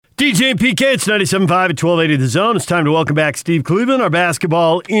DJ and PK, it's 97.5 at 1280 The Zone. It's time to welcome back Steve Cleveland, our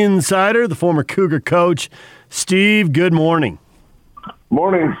basketball insider, the former Cougar coach. Steve, good morning.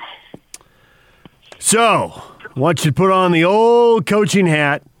 Morning. So, I want you to put on the old coaching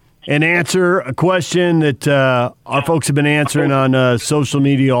hat and answer a question that our folks have been answering on social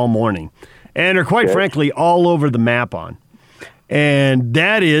media all morning. And are quite frankly all over the map on. And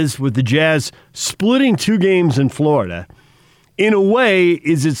that is with the Jazz splitting 2 games in Florida. In a way,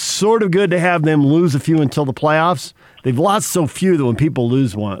 is it sort of good to have them lose a few until the playoffs? They've lost so few that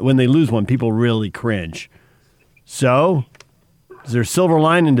when they lose one, people really cringe. So, is there a silver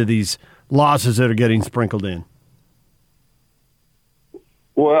lining to these losses that are getting sprinkled in?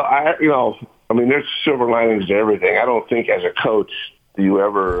 Well, there's silver linings to everything. I don't think as a coach do you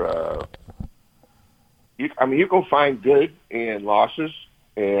ever. You can find good in losses,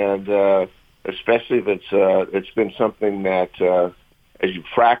 and especially if it's been something that as you've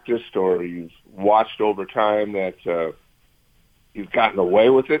practiced or you've watched over time that you've gotten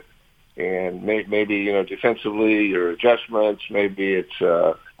away with it, and maybe defensively your adjustments, maybe it's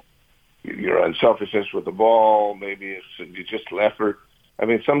your unselfishness with the ball, maybe it's just effort. I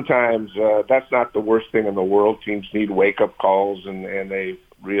mean, sometimes that's not the worst thing in the world. Teams need wake-up calls, and they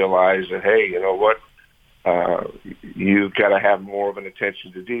realize that, hey, you know what? You've got to have more of an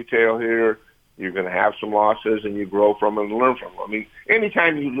attention to detail here. You're going to have some losses, and you grow from them and learn from them. I mean,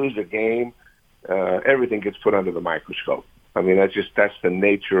 anytime you lose a game, everything gets put under the microscope. I mean, that's the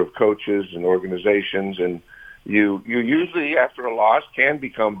nature of coaches and organizations. And you usually, after a loss, can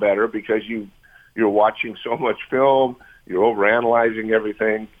become better because you're watching so much film, you're overanalyzing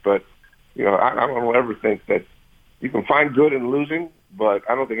everything. But I don't ever think that you can find good in losing. But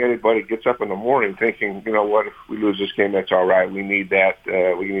I don't think anybody gets up in the morning thinking, you know what, if we lose this game, that's all right. We need that.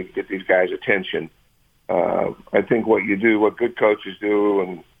 We need to get these guys' attention. I think what good coaches do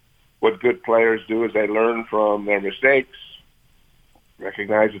and what good players do is they learn from their mistakes,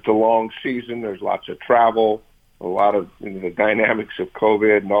 recognize it's a long season. There's lots of travel, a lot of the dynamics of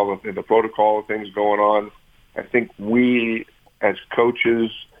COVID and all the protocol things going on. I think we as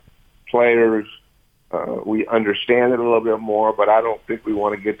coaches, players, we understand it a little bit more, but I don't think we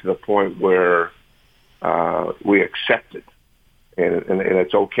want to get to the point where we accept it, and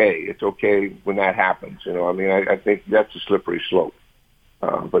it's okay. It's okay when that happens. I think that's a slippery slope.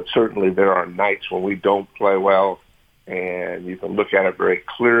 But certainly there are nights when we don't play well, and you can look at it very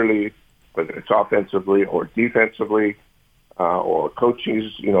clearly, whether it's offensively or defensively, or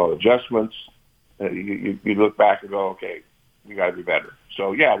coaches, adjustments. You look back and go, okay, we got to be better.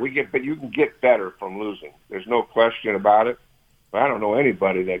 So, but you can get better from losing. There's no question about it. But I don't know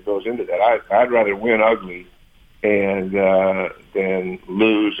anybody that goes into that. I'd rather win ugly and than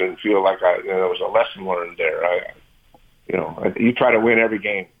lose and feel like there was a lesson learned there. You try to win every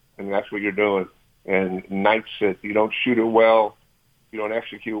game, and that's what you're doing. And nights that you don't shoot it well, you don't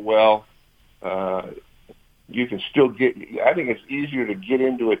execute well, you can still get – I think it's easier to get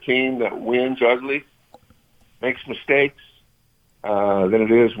into a team that wins ugly, makes mistakes, than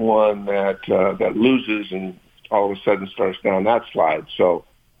it is one that loses and all of a sudden starts down that slide. So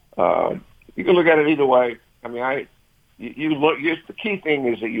you can look at it either way. I mean, the key thing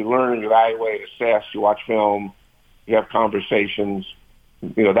is that you learn and evaluate, assess, you watch film, you have conversations.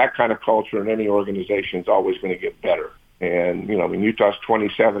 That kind of culture in any organization is always going to get better. And Utah's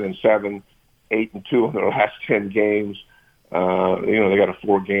 27-7, 8-2 in their last 10 games. They got a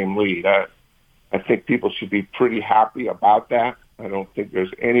 4-game lead. I think people should be pretty happy about that. I don't think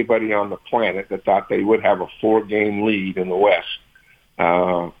there's anybody on the planet that thought they would have a 4-game lead in the West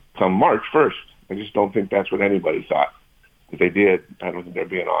come March 1st. I just don't think that's what anybody thought. If they did, I don't think they're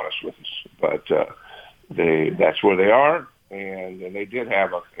being honest with us. But that's where they are, and they did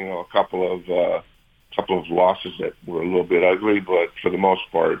have a couple of losses that were a little bit ugly, but for the most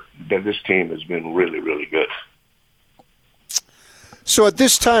part, this team has been really, really good. So at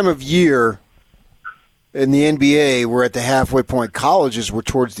this time of year, in the NBA, we're at the halfway point. Colleges were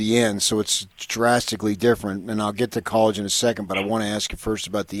towards the end, so it's drastically different. And I'll get to college in a second, but I want to ask you first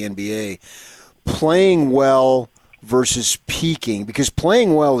about the NBA. Playing well versus peaking, because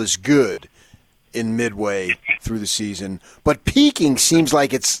playing well is good in midway through the season, but peaking seems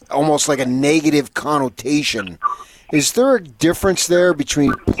like it's almost like a negative connotation. Is there a difference there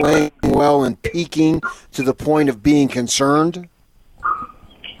between playing well and peaking to the point of being concerned?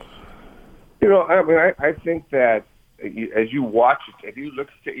 I think that as you watch it,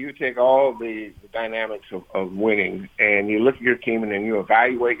 if you take all the dynamics of winning and you look at your team and then you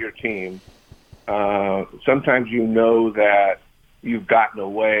evaluate your team, sometimes that you've gotten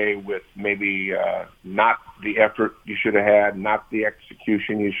away with maybe not the effort you should have had, not the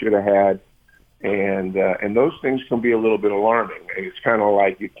execution you should have had, and those things can be a little bit alarming. It's kind of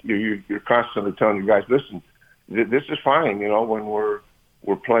like you're constantly telling you guys, listen, this is fine. When we're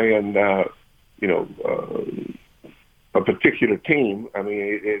playing, a particular team. I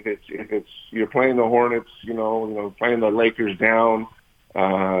mean, it's you're playing the Hornets, playing the Lakers down.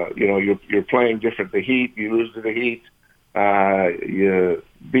 You're playing different. The Heat, you lose to the Heat. You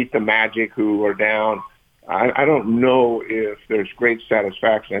beat the Magic, who are down. I don't know if there's great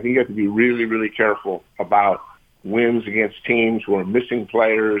satisfaction. I think you have to be really, really careful about wins against teams who are missing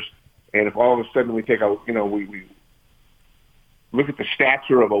players. And if all of a sudden we take we look at the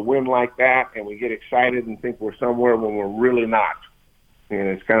stature of a win like that and we get excited and think we're somewhere when we're really not. And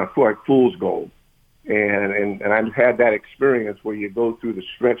it's kind of like fool's gold. And I've had that experience where you go through the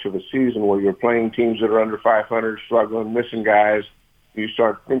stretch of a season where you're playing teams that are under 500, struggling, missing guys. You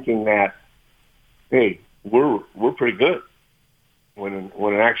start thinking that, hey, we're pretty good. When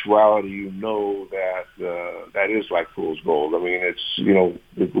in actuality, that is like fool's gold. I mean, it's,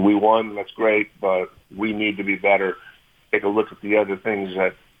 we won, that's great, but we need to be better. Take a look at the other things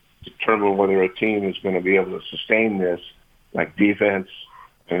that determine whether a team is going to be able to sustain this, like defense.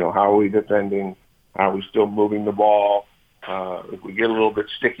 How are we defending? How are we still moving the ball? If we get a little bit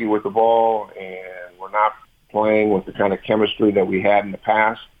sticky with the ball and we're not playing with the kind of chemistry that we had in the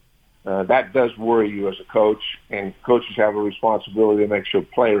past, that does worry you as a coach, and coaches have a responsibility to make sure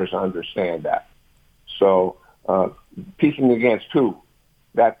players understand that. So peaking against who?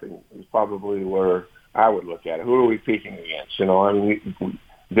 That thing is probably where I would look at it. Who are we peaking against?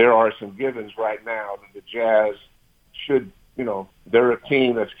 There are some givens right now that the Jazz should, they're a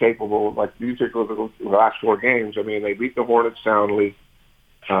team that's capable. Like, you take a look at the last 4 games. I mean, they beat the Hornets soundly.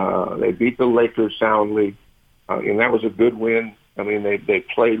 They beat the Lakers soundly. And that was a good win. I mean, they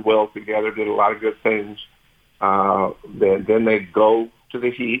played well together, did a lot of good things. Then they go to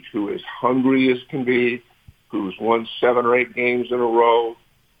the Heat, who is hungry as can be, who's won 7 or 8 games in a row.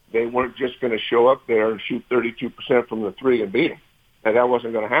 They weren't just going to show up there and shoot 32% from the 3 and beat them. And that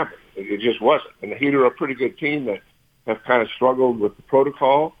wasn't going to happen. It just wasn't. And the Heat are a pretty good team that have kind of struggled with the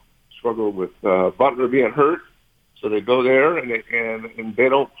protocol, struggled with Butler being hurt. So they go there and they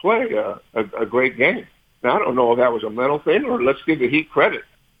don't play a great game. Now, I don't know if that was a mental thing, or let's give the Heat credit.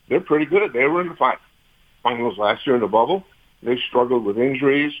 They're pretty good. They were in the finals last year in the bubble. They struggled with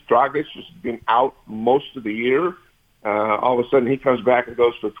injuries. Dragic has been out most of the year. All of a sudden he comes back and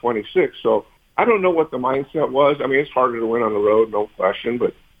goes for 26. So I don't know what the mindset was. I mean, it's harder to win on the road, no question,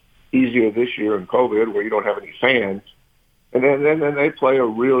 but easier this year in COVID where you don't have any fans. And then they play a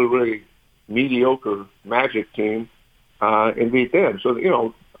really, really mediocre Magic team and beat them. So,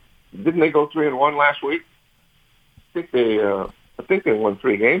 didn't they go 3-1 last week? I think they won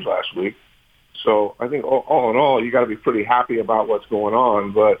 3 games last week. So I think all in all, you got to be pretty happy about what's going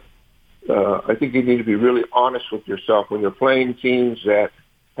on. But I think you need to be really honest with yourself when you're playing teams that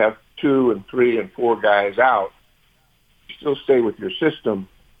have 2 and 3 and 4 guys out. You still stay with your system,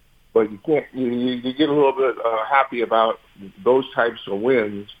 but you can't. You get a little bit happy about those types of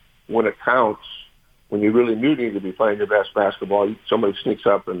wins when it counts. When you really do need to be playing your best basketball, somebody sneaks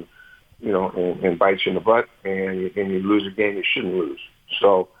up and bites you in the butt, and you lose a game you shouldn't lose.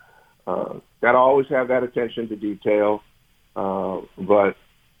 So got to always have that attention to detail. But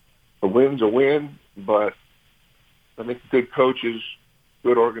a win's a win, but I think good coaches,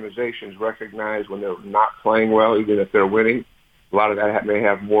 good organizations recognize when they're not playing well, even if they're winning. A lot of that may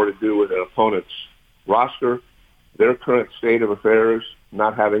have more to do with an opponent's roster, their current state of affairs,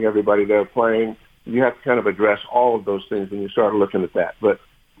 not having everybody there playing. You have to kind of address all of those things when you start looking at that. But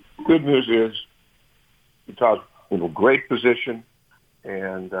good news is Utah's in a great position,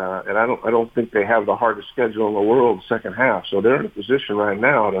 and I don't think they have the hardest schedule in the world second half. So they're in a position right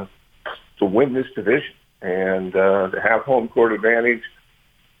now to win this division and to have home court advantage,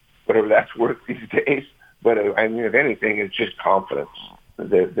 whatever that's worth these days. But I mean, if anything, it's just confidence.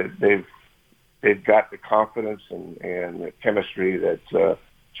 They've got the confidence and the chemistry that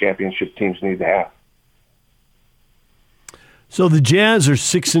championship teams need to have. So the Jazz are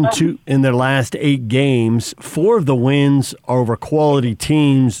 6-2 in their last 8 games. 4 of the wins are over quality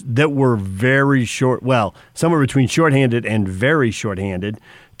teams that were very short. Well, somewhere between shorthanded and very shorthanded.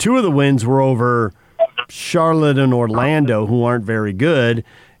 2 of the wins were over Charlotte and Orlando, who aren't very good.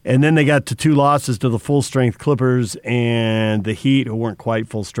 And then they got to 2 losses to the full-strength Clippers and the Heat, who weren't quite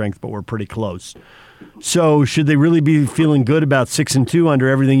full strength, but were pretty close. So should they really be feeling good about 6-2 under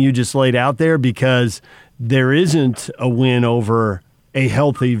everything you just laid out there? Because there isn't a win over a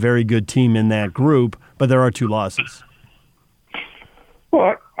healthy, very good team in that group, but there are 2 losses.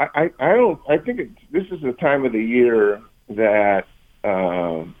 Well, I don't. I think this is the time of the year that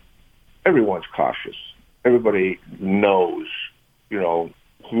everyone's cautious. Everybody knows,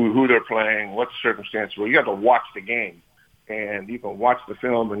 who they're playing, what the circumstances were. You have to watch the game, and you can watch the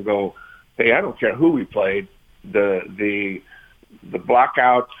film and go, "Hey, I don't care who we played. The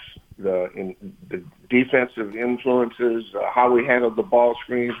blockouts, the defensive influences, how we handled the ball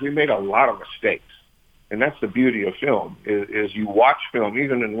screens. We made a lot of mistakes." And that's the beauty of film, is you watch film.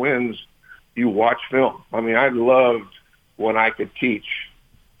 Even in wins, you watch film. I mean, I loved when I could teach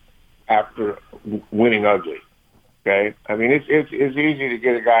after winning ugly, okay? I mean, it's easy to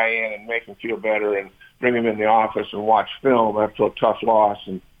get a guy in and make him feel better and bring him in the office and watch film after a tough loss,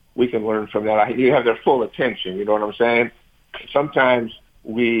 and we can learn from that. You have their full attention, you know what I'm saying? Sometimes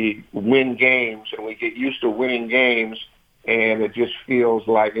we win games, and we get used to winning games, and it just feels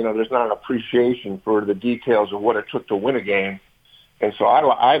like, there's not an appreciation for the details of what it took to win a game. And so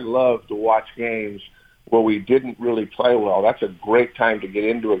I love to watch games where we didn't really play well. That's a great time to get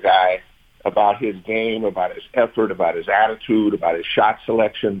into a guy about his game, about his effort, about his attitude, about his shot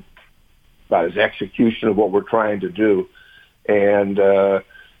selection, about his execution of what we're trying to do. And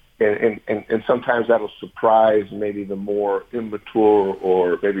sometimes that'll surprise maybe the more immature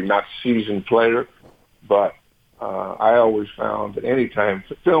or maybe not seasoned player. But I always found that anytime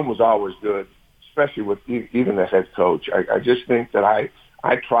film was always good, especially with even the head coach. I just think that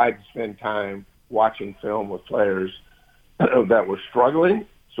I tried to spend time watching film with players that were struggling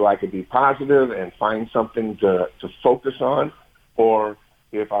so I could be positive and find something to focus on. Or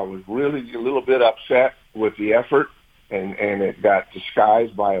if I was really a little bit upset with the effort and it got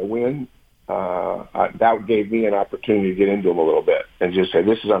disguised by a win, that gave me an opportunity to get into them a little bit and just say,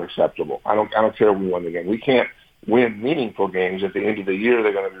 this is unacceptable. I don't care if we won the game. We can't win meaningful games at the end of the year.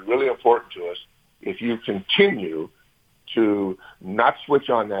 They're going to be really important to us. If you continue to not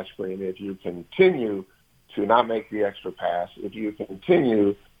switch on that screen, if you continue to not make the extra pass, if you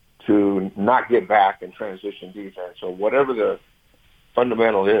continue to not get back in transition defense, or whatever the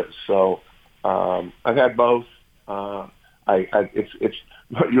fundamental is. So I've had both. It's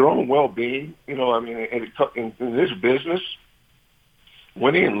your own well-being. In this business,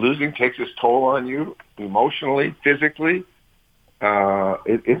 winning and losing takes its toll on you emotionally, physically.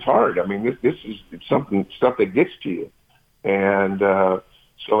 It's hard. I mean, this is stuff that gets to you. And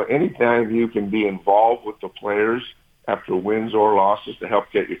so anytime you can be involved with the players after wins or losses to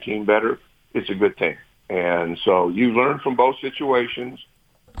help get your team better, it's a good thing. And so you learn from both situations.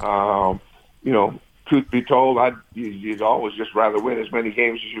 Truth be told, you'd always just rather win as many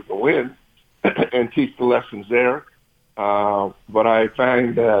games as you can win and teach the lessons there. But I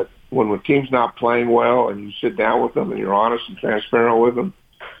find that when the team's not playing well and you sit down with them and you're honest and transparent with them,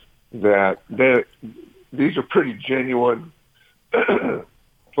 that these are pretty genuine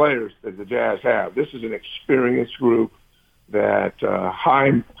players that the Jazz have. This is an experienced group that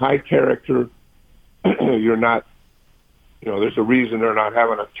high character. You're not, there's a reason they're not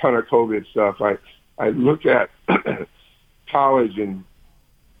having a ton of COVID stuff. I look at college and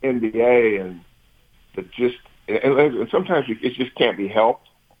NBA and and sometimes it just can't be helped,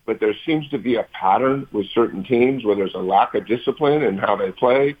 but there seems to be a pattern with certain teams where there's a lack of discipline in how they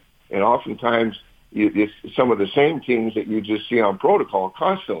play, and oftentimes it's some of the same teams that you just see on protocol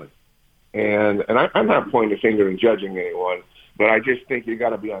constantly. And I'm not pointing a finger and judging anyone, but I just think you got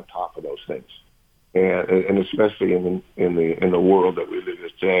to be on top of those things, and especially in the world that we live in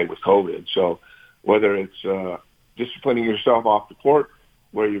today with COVID. So whether it's disciplining yourself off the court,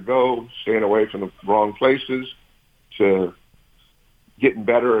 where you go, staying away from the wrong places, to getting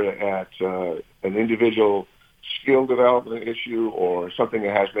better at an individual skill development issue or something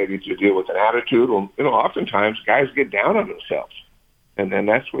that has maybe to deal with an attitude. Or, oftentimes guys get down on themselves. And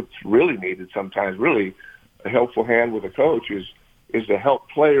that's what's really needed sometimes. Really, a helpful hand with a coach is to help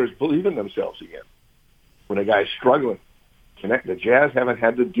players believe in themselves again. When a guy's struggling, the Jazz haven't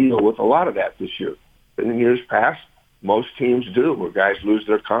had to deal with a lot of that this year. But in years past, most teams do, where guys lose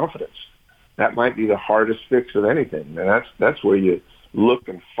their confidence. That might be the hardest fix of anything. And that's where you look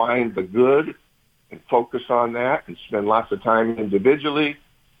and find the good and focus on that and spend lots of time individually.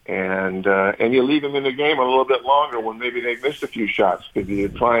 And you leave them in the game a little bit longer when maybe they've missed a few shots, because you're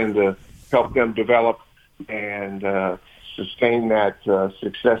trying to help them develop and sustain that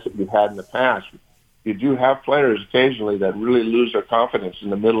success that you've had in the past. You do have players occasionally that really lose their confidence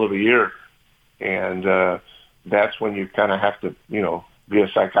in the middle of a year. And that's when you kind of have to, be a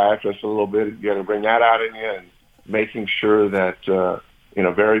psychiatrist a little bit. You got to bring that out in you and making sure that in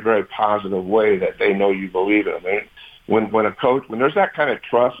a very, very positive way that they know you believe in them. I mean, when a coach, when there's that kind of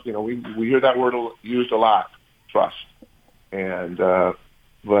trust, we hear that word used a lot, trust. And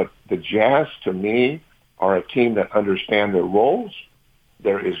but the Jazz, to me, are a team that understand their roles.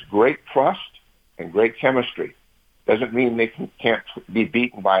 There is great trust and great chemistry. Doesn't mean they can't be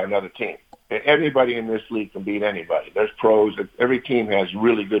beaten by another team. Everybody in this league can beat anybody. There's pros. Every team has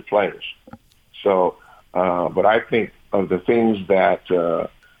really good players. So, but I think of the things that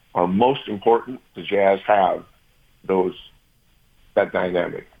are most important, the Jazz have that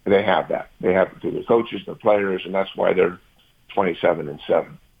dynamic. They have that. They have it to the coaches, the players, and that's why they're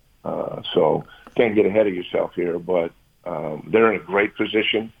 27-7. So can't get ahead of yourself here, but they're in a great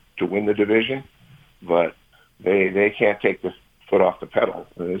position to win the division, but they can't take the foot off the pedal.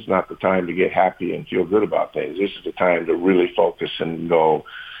 It's not the time to get happy and feel good about things. This is the time to really focus and go,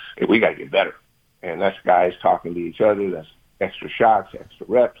 hey, we got to get better. And that's guys talking to each other. That's extra shots, extra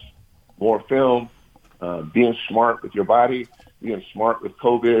reps, more film, being smart with your body, being smart with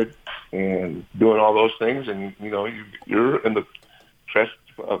COVID, and doing all those things. And, you're in the trust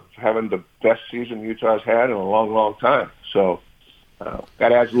of having the best season Utah's had in a long, long time. So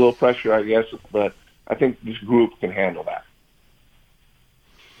that adds a little pressure, I guess, but I think this group can handle that.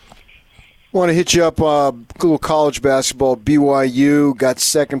 Want to hit you up a little college basketball. BYU got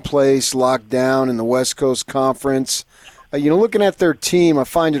second place, locked down in the West Coast Conference. Looking at their team, I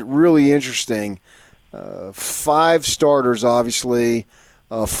find it really interesting. 5 starters, obviously.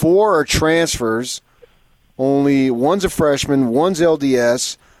 4 are transfers. Only one's a freshman, one's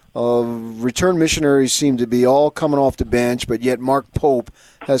LDS. Return missionaries seem to be all coming off the bench, but yet Mark Pope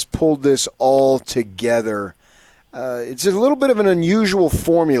has pulled this all together. It's a little bit of an unusual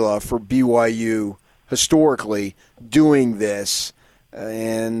formula for BYU historically doing this,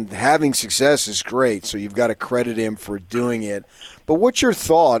 and having success is great, so you've got to credit him for doing it. But what's your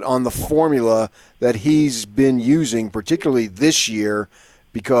thought on the formula that he's been using, particularly this year,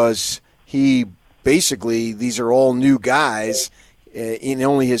 because these are all new guys in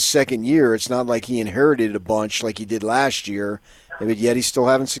only his second year. It's not like he inherited a bunch like he did last year, but yet he's still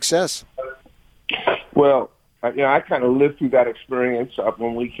having success. Well, I kind of lived through that experience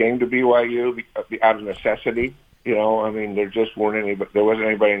when we came to BYU out of necessity. There wasn't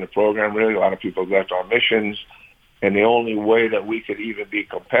anybody in the program really. A lot of people left on missions, and the only way that we could even be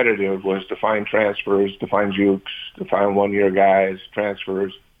competitive was to find transfers, to find jukes, to find one-year guys,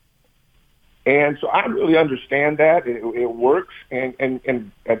 transfers. And so I really understand that. It works.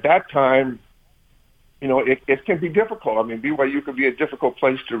 And at that time, it can be difficult. BYU could be a difficult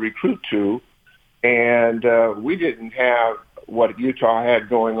place to recruit to. And we didn't have what Utah had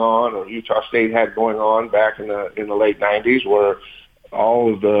going on or Utah State had going on back in the late 90s, where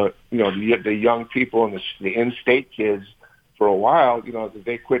all of the young people and the in-state kids for a while,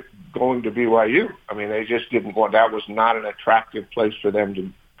 they quit going to BYU. They just didn't want. That was not an attractive place for them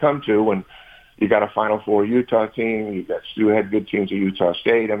to come to. When you got a Final Four Utah team, you had good teams at Utah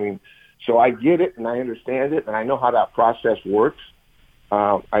State. So I get it and I understand it and I know how that process works.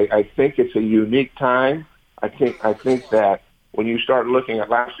 I think it's a unique time. I think that when you start looking at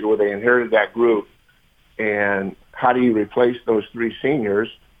last year where they inherited that group and how do you replace those 3 seniors?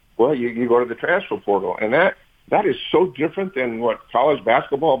 Well, you go to the transfer portal, and that is so different than what college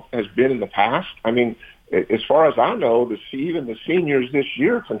basketball has been in the past. As far as I know, even the seniors this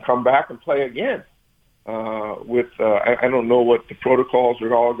year can come back and play again. I don't know what the protocols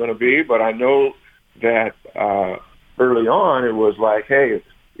are all going to be, but I know that early on it was like, hey,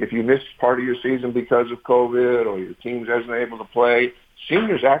 if you miss part of your season because of COVID or your team isn't able to play,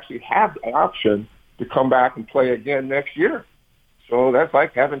 seniors actually have the option to come back and play again next year. So that's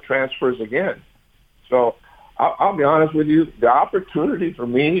like having transfers again. So I'll be honest with you, the opportunity for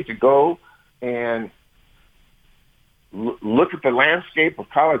me to go and look at the landscape of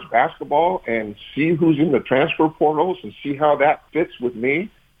college basketball and see who's in the transfer portals and see how that fits with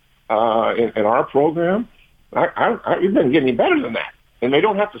me in our program, it doesn't get any better than that. And they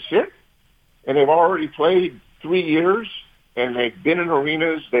don't have to sit. And they've already played 3 years, and they've been in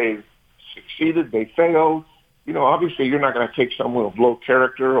arenas. They've succeeded. They failed. Obviously you're not going to take someone with low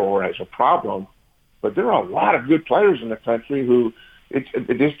character or as a problem, but there are a lot of good players in the country who it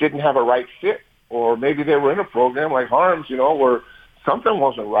just didn't have a right fit. Or maybe they were in a program like Harms, where something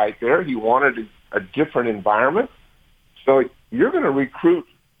wasn't right there. He wanted a different environment. So you're going to recruit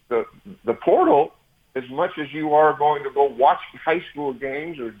the portal as much as you are going to go watch high school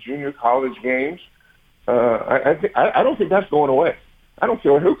games or junior college games. I don't think that's going away. I don't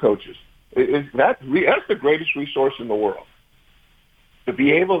care who coaches. That's the greatest resource in the world. To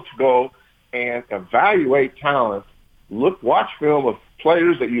be able to go and evaluate talent, watch film of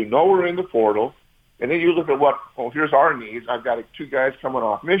players that are in the portal, and then you look at here's our needs. I've got 2 guys coming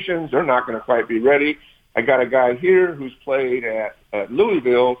off missions. They're not going to quite be ready. I got a guy here who's played at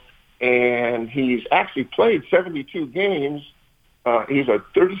Louisville, and he's actually played 72 games. He's a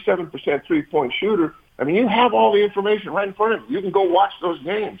 37% three-point shooter. I mean, you have all the information right in front of you. You can go watch those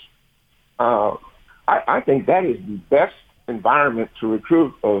games. I think that is the best environment to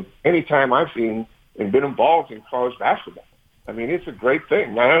recruit of any time I've seen and been involved in college basketball. I mean, it's a great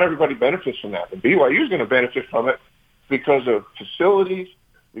thing. Now, not everybody benefits from that, but BYU is going to benefit from it because of facilities,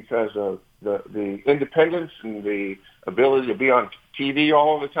 because of the independence and the ability to be on TV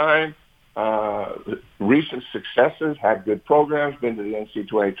all the time. Recent successes, had good programs, been to the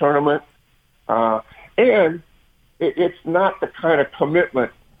NCAA tournament. And it's not the kind of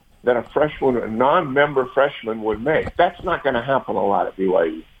commitment that a non-member freshman would make. That's not going to happen a lot at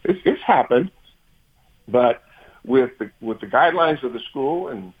BYU. It's happened, but with the guidelines of the school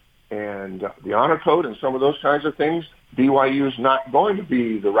and the honor code and some of those kinds of things, BYU is not going to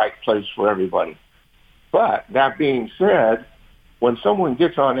be the right place for everybody. But that being said, when someone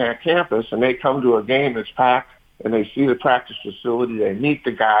gets on that campus and they come to a game that's packed and they see the practice facility, they meet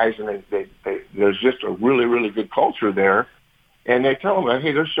the guys, and there's just a really, really good culture there. And they tell them,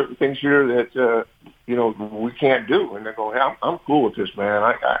 hey, there's certain things here that, we can't do. And they go, hey, I'm cool with this, man.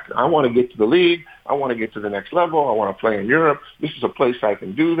 I want to get to the league. I want to get to the next level. I want to play in Europe. This is a place I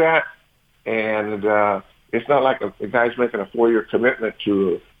can do that. And it's not like a guy's making a 4-year commitment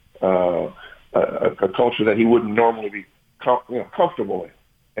to a culture that he wouldn't normally be comfortable in.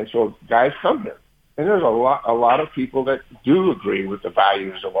 And so guys come here. And there's a lot of people that do agree with the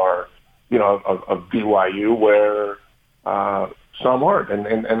values of our, of BYU, where some aren't,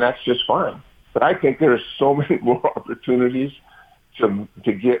 and that's just fine. But I think there's so many more opportunities to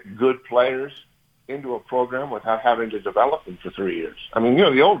get good players into a program without having to develop them for 3 years. I mean,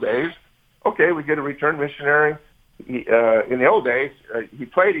 the old days, okay, we get a return missionary. In the old days, he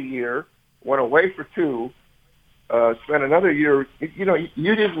played a year, went away for 2, spent another year.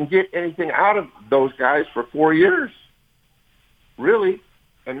 You didn't get anything out of those guys for 4 years, really.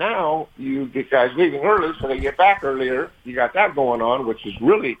 And now you get guys leaving early, so they get back earlier. You got that going on, which is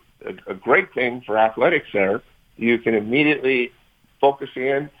really a great thing for athletics there. You can immediately focus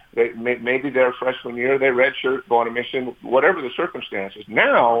in. Maybe their freshman year, they redshirt, go on a mission, whatever the circumstances.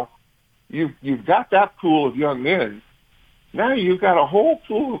 Now you've got that pool of young men. Now you've got a whole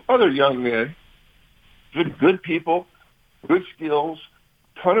pool of other young men, good people, good skills,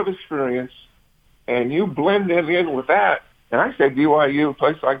 ton of experience, and you blend them in with that. And I say BYU, a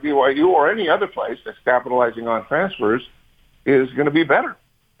place like BYU or any other place that's capitalizing on transfers is going to be better.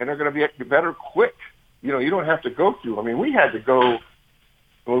 And they're going to be better quick. You don't have to go through. I mean, we had to go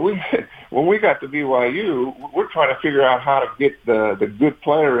when we got to BYU, we're trying to figure out how to get the good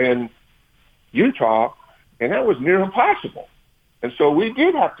player in Utah, and that was near impossible. And so we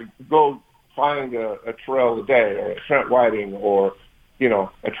did have to go find a Terrell Day or a Trent Whiting or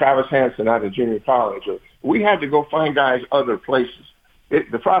a Travis Hansen out of junior college. We had to go find guys other places.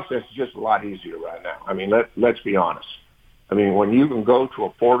 The process is just a lot easier right now. I mean, let's be honest. I mean, when you can go to a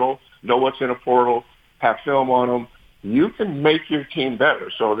portal, know what's in a portal, have film on them, you can make your team better.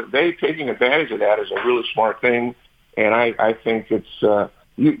 So that they taking advantage of that is a really smart thing. And I think it's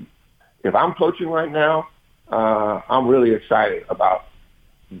if I'm coaching right now, I'm really excited about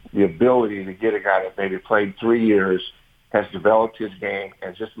the ability to get a guy that maybe played 3 years, has developed his game,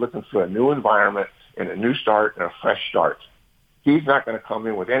 and just looking for a new environment and a new start and a fresh start. He's not going to come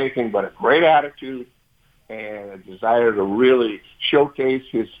in with anything but a great attitude and a desire to really showcase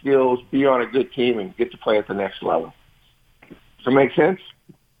his skills, be on a good team, and get to play at the next level. Does that make sense?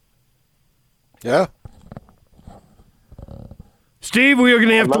 Yeah. Steve, we are going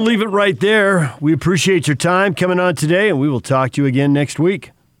to have to leave it right there. We appreciate your time coming on today, and we will talk to you again next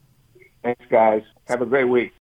week. Thanks, guys. Have a great week.